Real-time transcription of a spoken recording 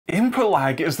Input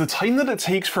lag is the time that it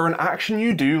takes for an action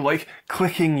you do, like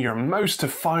clicking your mouse to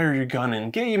fire your gun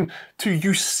in-game, to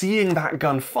you seeing that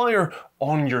gun fire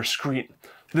on your screen.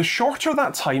 The shorter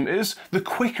that time is, the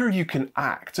quicker you can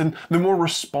act, and the more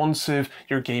responsive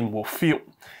your game will feel.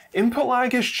 Input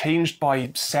lag is changed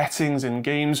by settings in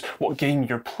games, what game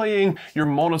you're playing, your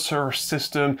monitor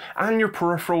system, and your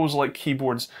peripherals like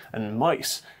keyboards and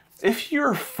mice. If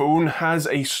your phone has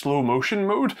a slow motion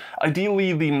mode,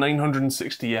 ideally the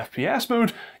 960 FPS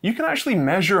mode, you can actually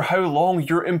measure how long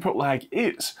your input lag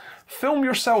is. Film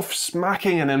yourself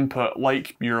smacking an input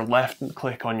like your left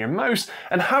click on your mouse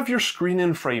and have your screen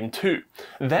in frame too.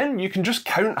 Then you can just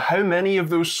count how many of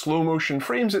those slow motion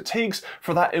frames it takes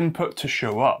for that input to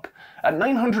show up. At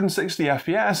 960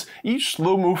 FPS, each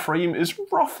slow-mo frame is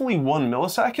roughly 1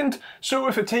 millisecond, so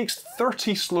if it takes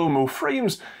 30 slow-mo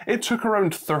frames, it took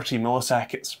around 30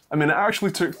 milliseconds. I mean, it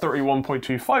actually took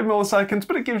 31.25 milliseconds,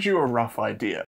 but it gives you a rough idea.